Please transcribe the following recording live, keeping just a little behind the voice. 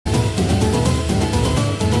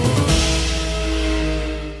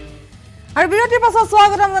আৰু বিৰতিৰ পাছত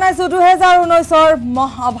স্বাগতম জনাইছো 2019ৰ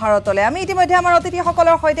মহাভাৰতলৈ আমি ইতিমধ্যে আমাৰ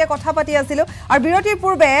অতিথিসকলৰ সৈতে কথা পাতি আছিলো আৰু বিৰতিৰ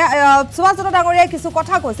পূৰ্বে সুভাষচন্দ্ৰ ডাঙৰীয়াই কিছু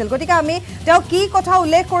কথা কৈছিল গতিকে আমি তেওঁ কি কথা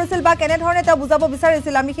উল্লেখ কৰিছিল বা কেনে ধৰণে তেওঁ বুজাব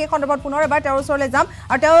বিচাৰিছিল আমি সেই সন্দৰ্ভত পুনৰ এবাৰ তেওঁৰ ওচৰলৈ যাম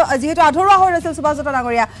আৰু তেওঁ যেহেতু আধৰুৱা হৈ ৰৈছিল সুভাষচন্দ্ৰ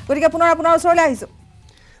ডাঙৰীয়া গতিকে পুনৰ আপোনাৰ ওচৰলৈ আহিছো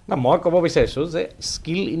না মই ক'ব বিচাৰিছো যে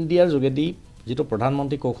স্কিল ইণ্ডিয়াৰ যোগেদি যেটো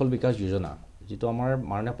প্ৰধানমন্ত্ৰী কৌশল বিকাশ যোজনা যেটো আমাৰ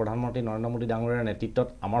মাননীয় প্ৰধানমন্ত্ৰী নৰেন্দ্ৰ মোদী ডাঙৰীয়াৰ নেতৃত্বত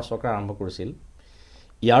আমাৰ চৰকাৰ আৰম্ভ কৰিছিল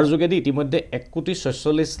ইয়াৰ যোগেদি ইতিমধ্যে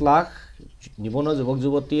 1,46,00,000 নিবনুৱা যুৱক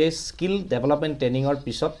যুৱতীয়ে স্কিল ডেভেলপমেণ্ট ট্ৰেইনিঙৰ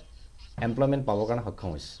পিছত এমপ্লয়মেণ্ট পাবৰ কাৰণে সক্ষম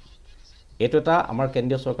হৈছে এইটো এটা আমাৰ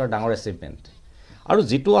কেন্দ্ৰীয় চৰকাৰ ডাঙৰ এচিভমেণ্ট আৰু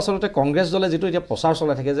যেটো আসলতে কংগ্ৰেছ দলে যেটো এতিয়া প্ৰচাৰ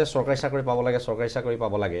চলাই থাকে যে চৰকাৰী চাকৰি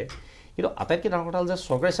পাব লাগে কিন্তু আটাইতকৈ ডাঙৰ কথা হ'ল যে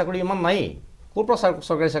চৰকাৰী চাকৰি ইমান নাই কোৰ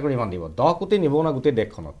চৰকাৰী চাকৰি ইমান দিব 10 কোটি নিবনুৱা গোটেই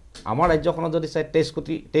দেশখনত আমাৰ ৰাজ্যখনত যদি চাই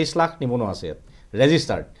 23 লাখ নিবনুৱা আছে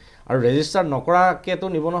ৰেজিষ্টাৰ্ড আৰু ৰেজিষ্টাৰ্ড নকৰাকেতো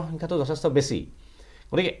নিবনুৱা সংখ্যাটো যথেষ্ট বেছি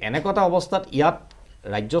গতিকে এনেকুৱা এটা অৱস্থাত ইয়াত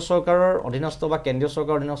ৰাজ্য চৰকাৰৰ অধীনস্থ বা কেন্দ্ৰীয়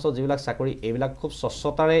চৰকাৰৰ অধীনস্থ যিবিলাক চাকৰি এইবিলাক খুব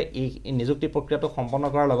স্বচ্ছতাৰে এই নিযুক্তি প্ৰক্ৰিয়াটো সম্পন্ন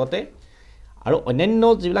কৰাৰ লগতে আৰু অন্যান্য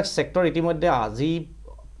যিবিলাক সেক্টৰ ইতিমধ্যে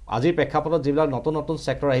আজিৰ প্ৰেক্ষাপটত যিবিলাক নতুন নতুন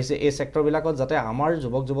সেক্টৰ আহিছে এই সেক্টৰবিলাকত যাতে আমাৰ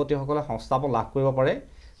যুৱক যুৱতীসকলে সংস্থাপন লাভ কৰিব পাৰে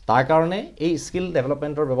তাৰ কাৰণে এই স্কিল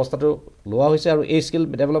ডেভেলপমেণ্টৰ ব্যৱস্থাটো লোৱা হৈছে আৰু এই স্কিল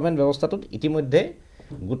ডেভেলপমেণ্ট ব্যৱস্থাটোত ইতিমধ্যে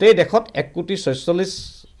গোটেই দেশত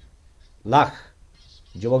 1,46,00,000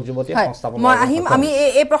 যুৱক যুৱতী সংস্থাপন মই আহিম আমি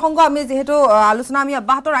এই প্ৰসংগ আমি যেহেতু আলোচনা আমি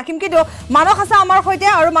অব্যাহত ৰাখিম কিন্তু মানস আছে আমাৰ সৈতে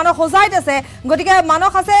আৰু মানস হোজাইত আছে গতিকে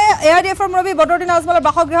মানস আছে এআৰডিএফৰ মুৰব্বী বদৰুদ্দিন আজমলৰ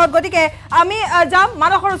বাসগৃহত গতিকে আমি যাম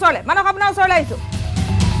মানসৰ ওচৰলৈ মানস আপোনাৰ ওচৰলৈ আহিছো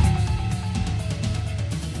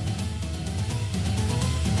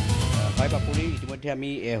বাপুৰি ইতিমধ্যে আমি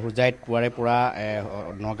হোজাইত পুৱাৰে পৰা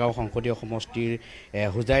নগাঁও সংসদীয় সমষ্টিৰ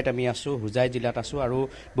হোজাইত আমি আছোঁ হোজাই জিলাত আছোঁ আৰু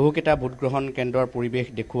বহুকেইটা ভোটগ্ৰহণ কেন্দ্ৰৰ পৰিৱেশ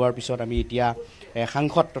দেখুওৱাৰ পিছত আমি এতিয়া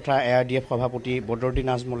সাংসদ তথা এআৰডিএফ সভাপতি বদৰুদ্দিন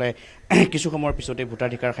আজমলে কিছু সময়ৰ পিছতে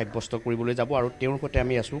ভোটাধিকাৰ সাব্যস্ত কৰিবলৈ যাব আৰু তেওঁৰ সৈতে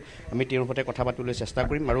আমি আছোঁ আমি তেওঁৰ সৈতে কথা পাতিবলৈ চেষ্টা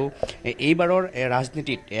কৰিম আৰু এইবাৰৰ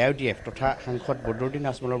ৰাজনীতিত এআৰডিএফ তথা সাংসদ বদৰুদ্দিন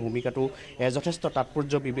আজমলৰ ভূমিকাটো যথেষ্ট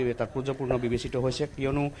তাৎপৰ্যপূৰ্ণ বিবেচিত হৈছে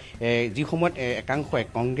কিয়নো যি সময়ত একাংশই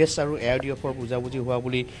কংগ্ৰেছ আৰু এআৰডিএফৰ বুজাবুজি হোৱা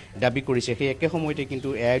বুলি দাবী কৰিছে সেই একে সময়তে কিন্তু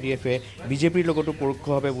এআৰডিএফে বিজেপিৰ লগতো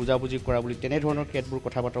পৰোক্ষভাৱে বুজাবুজি কৰা বুলি তেনেধৰণৰ কেতবোৰ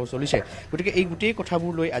কথা বতৰাও চলিছে গতিকে এই গোটেই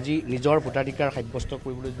কথাবোৰ লৈ আজি নিজৰ ভোটাধিকাৰ সাব্যস্ত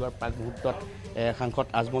কৰিবলৈ যোৱাৰ প্ৰাক মুহূৰ্তত সাংসদ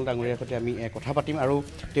আজমল ডাঙৰীয়াৰ সৈতে আমি কথা পাতিম আৰু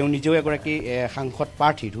তেওঁ নিজেও এগৰাকী সাংসদ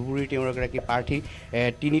প্ৰাৰ্থী ধুবুৰীৰ তেওঁৰ এগৰাকী প্ৰাৰ্থী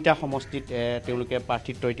তিনিটা সমষ্টিত তেওঁলোকে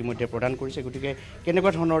প্ৰাৰ্থিত্ব ইতিমধ্যে প্ৰদান কৰিছে গতিকে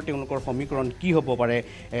কেনেকুৱা ধৰণৰ তেওঁলোকৰ সমীকৰণ কি হ'ব পাৰে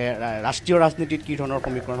ৰাষ্ট্ৰীয় ৰাজনীতিত কি ধৰণৰ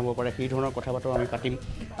সমীকৰণ হ'ব পাৰে সেই ধৰণৰ কথা বতৰা আমি পাতিম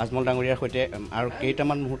আজমল ডাঙৰীয়াৰ সৈতে আৰু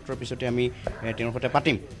কেইটামান মুহূৰ্তৰ পিছতে আমি তেওঁৰ সৈতে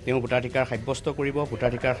পাতিম তেওঁ ভোটাধিকাৰ সাব্যস্ত কৰিব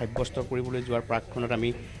ভোটাধিকাৰ সাব্যস্ত কৰিবলৈ যোৱাৰ প্ৰাকক্ষণত আমি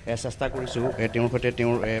চেষ্টা কৰিছোঁ তেওঁৰ সৈতে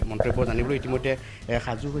তেওঁৰ মন্তব্য জানিবলৈ ইতিমধ্যে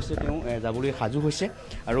সাজু হৈছে তেওঁ যাবলৈ সাজু হৈছে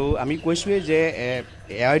আৰু আমি কৈছোঁৱে যে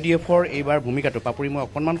এআৰডিএফৰ এইবাৰ ভূমিকাটো পাপৰি মই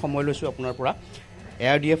অকণমান সময় লৈছোঁ আপোনাৰ পৰা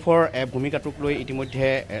এআৰডিএফৰ ভূমিকাটোক লৈ ইতিমধ্যে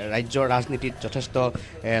ৰাজ্যৰ ৰাজনীতিত যথেষ্ট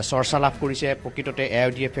চৰ্চা লাভ কৰিছে প্ৰকৃততে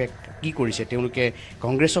এআৰডিএফে কি কৰিছে তেওঁলোকে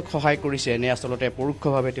কংগ্ৰেছক সহায় কৰিছে নে আচলতে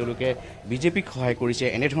পৰোক্ষভাৱে তেওঁলোকে বিজেপিক সহায় কৰিছে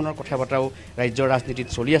এনেধৰণৰ কথা বতৰাও ৰাজ্যৰ ৰাজনীতিত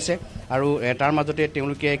চলি আছে আৰু তাৰ মাজতে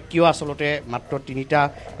তেওঁলোকে কিয় আচলতে মাত্ৰ তিনিটা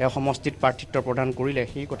সমষ্টিত প্ৰাৰ্থিত্ব প্ৰদান কৰিলে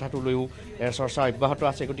সেই কথাটো লৈও চৰ্চা অব্যাহত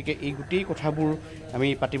আছে গতিকে এই গোটেই কথাবোৰ আমি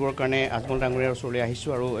পাতিবৰ কাৰণে আজমল ডাঙৰীয়াৰ ওচৰলৈ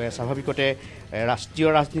আহিছোঁ আৰু স্বাভাৱিকতে ৰাষ্ট্ৰীয়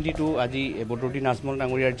ৰাজনীতিটো আজি বদৰুদ্দিন আজমল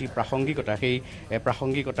ডাঙৰীয়াৰ যি প্ৰাসংগিকতা সেই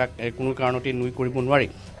প্ৰাসংগিকতাক কোনো কাৰণতে নুই কৰিব নোৱাৰি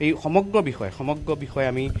এই সমগ্ৰ বিষয়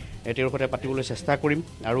আমি তেওঁৰ সৈতে পাতিবলৈ চেষ্টা কৰিম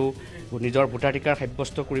আৰু নিজৰ ভোটাধিকাৰ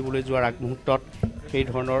সাব্যস্ত কৰিবলৈ যোৱাৰ আগমুহূৰ্তত সেই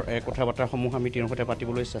ধৰণৰ কথা বতৰাসমূহ আমি তেওঁৰ সৈতে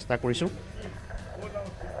পাতিবলৈ চেষ্টা কৰিছোঁ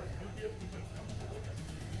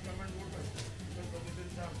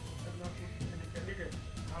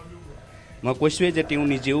মই কৈছোঁৱেই যে তেওঁ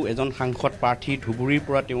নিজেও এজন সাংসদ প্ৰাৰ্থী ধুবুৰীৰ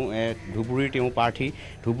পৰা তেওঁ প্ৰাৰ্থী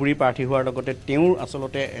ধুবুৰী প্ৰাৰ্থী হোৱাৰ লগতে তেওঁৰ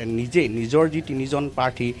আচলতে নিজৰ যি তিনিজন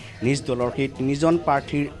প্ৰাৰ্থী নিজ দলৰ সেই তিনিজন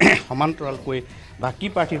প্ৰাৰ্থীৰ সমান্তৰালকৈ বাকী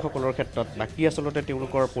প্ৰাৰ্থীসকলৰ ক্ষেত্ৰত বাকী আচলতে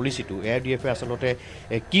তেওঁলোকৰ পলিচিটো এআৰডিএফে আচলতে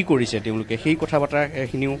কি কৰিছে তেওঁলোকে সেই কথা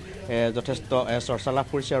বতৰাখিনিও যথেষ্ট চৰ্চা লাভ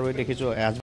কৰিছে আৰু দেখিছোঁ